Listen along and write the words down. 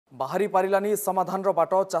बाहरी पारिलानी समाधान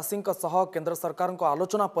बाट चाषी केंद्र सरकार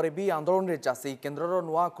आलोचना पर भी आंदोलन रे चाषी केंद्र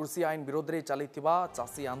नुआ कृषि आईन विरोध में चली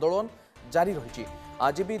चाषी आंदोलन जारी रही।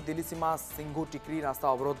 आज भी दिल्ली सीमा सिंघु टिकरी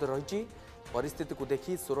रास्ता अवरोध रही। परिस्थिति को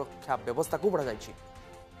देखी सुरक्षा व्यवस्था को बढ़ा जाइछि।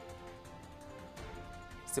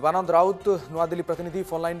 शिवानंद राउत नुआ दिल्ली प्रतिनिधि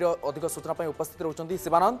फोन लाइन अधिक सूचना उपस्थित रहउछन्ती।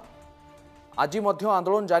 शिवानंद, आज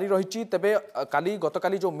आंदोलन जारी रही। तेबे काली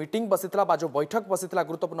गतकाली जो मीटिंग बसीथिला बा जो बैठक बसीथिला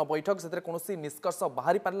गुरुत्वपूर्ण बैठक से कौन निष्कर्ष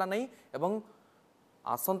बाहरी पारला नहीं एवं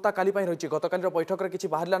आसंता काली रही। गतकाली बैठक रे किछि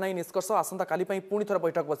बाहरला नहीं निष्कर्ष, आसंता काली पुणी थर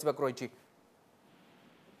बैठक बसवा रही।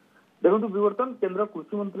 देखो विवर्तन केंद्र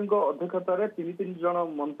कृषि मंत्री अध्यक्षतार तीन जन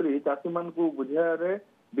मंत्री चाषी मान बुझाइे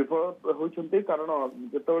विफल होती। कारण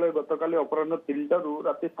जिते गतकाली अपराह 3टारू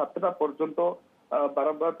राति 7टा पर्यंत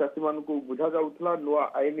बारंबार चाषी मान बुझा जाउथला नुआ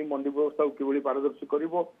आईन मंडी व्यवस्था किभली पारदर्शी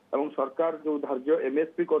करिवो एवं सरकार जो धार्य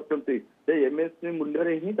एमएसपी करछन्ती से एमएसपी मूल्य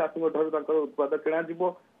रे ही चाषी ठाकुर उत्पाद किणा जिवो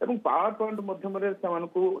एवं पावर पॉइंट माध्यम रे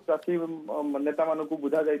सेमानकु चाषी नेता मानकु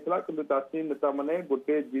बुझा जाइतला। किंतु चाषी नेता माने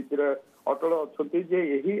गोटे जिद रे अटल अछन्ती जे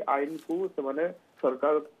एही आईन को सेमाने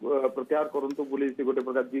सरकार प्रत्याहार करंतु बोली से गोटे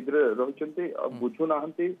प्रकार जिद रे रहिसंती बुझु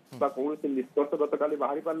नाहंती बा कोनोसी निष्कर्ष गतकाली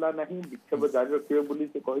बाहरी पारला नहीं। विक्षोभ जारी रखिबे बोली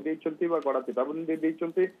से कहि दैछन्ती बा गडा चेतावनी दे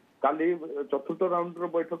दैछन्ती। काली चतुर्थ राउंड रो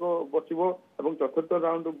बैठक बसिबो एवं चतुर्थ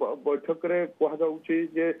राउंड बैठक रे कहा जाउची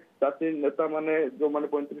जे चाषी नेता माने जो माने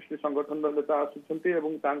 35 संगठन नेता आसुछन्ती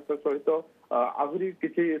एवं तांक सहित आहुरी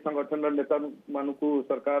किछि संगठन नेता मानकु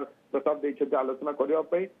सरकार प्रस्ताव दैछन्ती आलोचना करिवा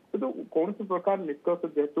पई। किंतु कोनोसी प्रकार निष्कर्ष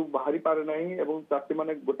जेतु बाहरी पारे नहीं एवं चाषी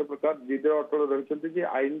माने गोटे प्रकार जिद अटल रहिसंती जे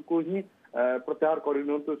आईन को ही प्रत्याहार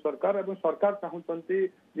करिनंतु सरकार एवं सरकार चाहूचंती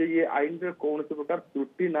जे ये आईन रे कोनोसी प्रकार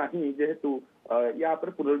त्रुटि नाही जेहेतु या पर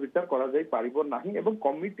पुनर्विचार करा जाई पारिबो नाही एवं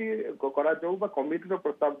कमिटी करा जाऊ बा कमिटी रो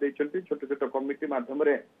प्रस्ताव दैछंती। छोट छोट कमिटी माध्यम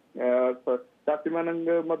रे चाषी मान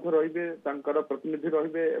मध्य रहिबे तांकर प्रतिनिधि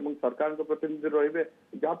रहिबे एवं सरकार को प्रतिनिधि रहिबे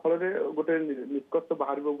जा फल रे गोटे निष्कर्ष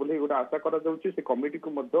बाहरिबो बोली गोटे आशा करा जाउची। से कमिटी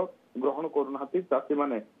को मध्य ग्रहण करूनाहाती चाषी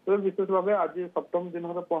माने। तो विशेष भाव आज सप्तम दिन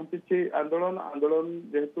पहुंची आंदोलन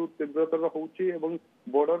जेहेतु तीव्रतर होउची एवं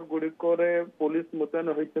बॉर्डर गुड़िक पुलिस मुतयन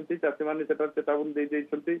होइछंती। चाषी माने सेटा चेतावनी दे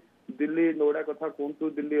दैछंती। दिल्ली नोएडा कथा कहतु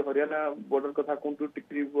दिल्ली हरियाणा बॉर्डर कथा कहतु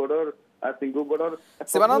टिकरी बॉर्डर सिंगु बॉर्डर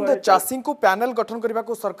शिवानंद चाषी को पैनल गठन करने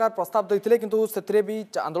को सरकार प्रस्ताव देते किंतु से भी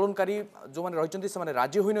आंदोलनकारी जो मैंने रही से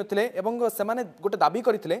राजी होई नथिले एवं से गोटे दाबी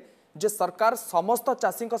करथिले जे सरकार समस्त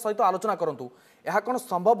चाषी सहित आलोचना करंतु। यह कौन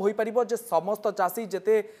संभव हो पारिबो जे समस्त चाषी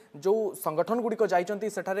जेते जो संगठन गुड़िक जाइछंती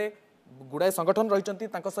सेठारे गुड़ाए संगठन रहिछंती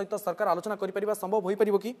तांको सहित सरकार आलोचना करि परिबा संभव हो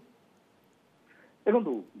पारिबो कि? देखो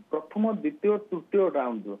प्रथम द्वितीय तृतीय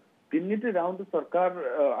राउंड 3टी राउंड सरकार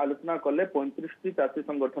आलोचना कले 35टी चाषी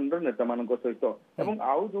संगठन नेता मान सहित एवं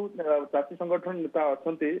आउ जो चाषी संगठन नेता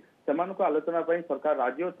अच्छा सेमानक आलोचना पई सरकार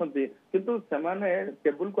राजी अछंती। किंतु सेमाने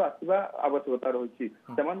टेबुल को आसीबा आवश्यकता रही।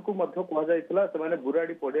 सेमानकु मध्य कहा जाइतला सेमाने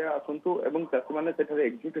बुराडी पड़िया आसंतु एवं चाषी माने सेठारे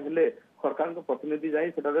एकजुट हेले सरकार को प्रतिनिधि जाई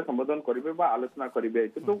सेठारे संबोधन करिवे बा आलोचना करिवे।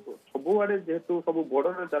 किंतु सबुआडे जेहेतु सब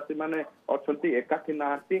बॉर्डर चाषी माने अछंती एकाठी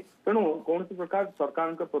नाहंती तेणु कोनसी प्रकार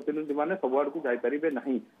सरकार के प्रतिनिधि माने सबुआड को जाई परिबे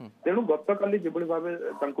नहीं। तेणु गतकाली जेभली भावे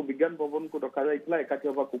तांको विज्ञान भवन को रखा जाइतला एकाठी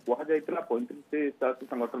होबा को कहा जाइतला 35 चाषी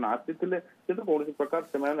संगठन आसीथिले किंतु कोनसी प्रकार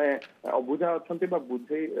सेमाने अबुझा अछंती बा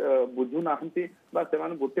बुझु नाहंती बा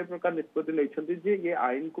सेमाने गोटे प्रकार निष्पत्ति लेछंती जे ये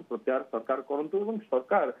आईन को प्रत्याहार सरकार करंतु एवं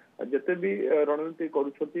सरकार जते भी रणनीति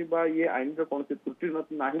करूछंती बा ये आईन रे कोनसी त्रुटि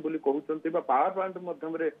नाही बोली कहउछंती बा पावर प्लांट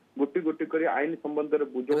माध्यम रे गोटी गोटी करी आईन संबंध रे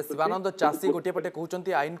बुझो। शिवानंद चाषी गोटे पटे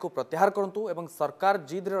कहउछंती आईन को प्रत्याहार करंतु एवं सरकार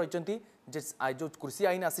जिद रे रहिछंती जे जो कृषि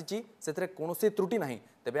आईन आसीची सेतरे कोनसी त्रुटि नाही।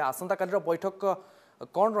 तेबे आसंता काली रो बैठक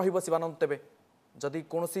कोन रहिबो शिवानंद? तेबे जदि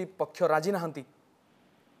कोनसी पक्ष राजी नाहंती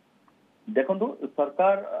देखो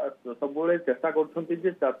सरकार सब चेष्टा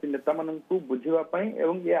कर चाषी नेता मान बुझा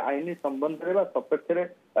एवं ये आईन संबंध में सपेक्ष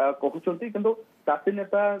कहते किंतु चाषी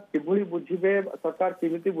नेता किभली बुझे सरकार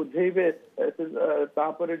केमिति बुझेबे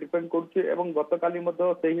तापर डिपेंड करुच्चे।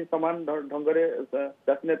 गतकाली समान ढंग से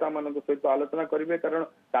चाषी नेता मान सहित आलोचना करेंगे। कारण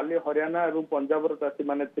काली हरियाणा और पंजाब चाषी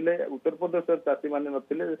मैंने थे, उत्तर प्रदेश चाषी मैंने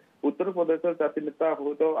नथिले। उत्तर प्रदेश चाषी नेता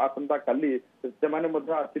हो तो आसंता काली से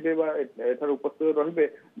आसबे उपस्थित रहिबे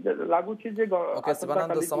लागुछि।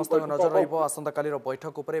 शिवानंद समस्त नजर रहिबो आसंता काली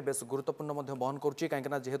बैठक उपरे बेस गुरुत्वपूर्ण बहन करुच्ची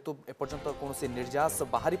कहीं जेहेतु एपर्यंत कौन निर्यास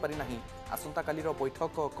बाहरी पारि नहीं। आसंता काली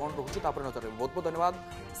बैठक कौन रोचे नजर। बहुत बहुत धन्यवाद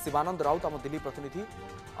शिवानंद राउत आम दिल्ली प्रतिनिधि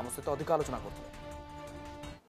आम सहित अधिक आलोचना करते।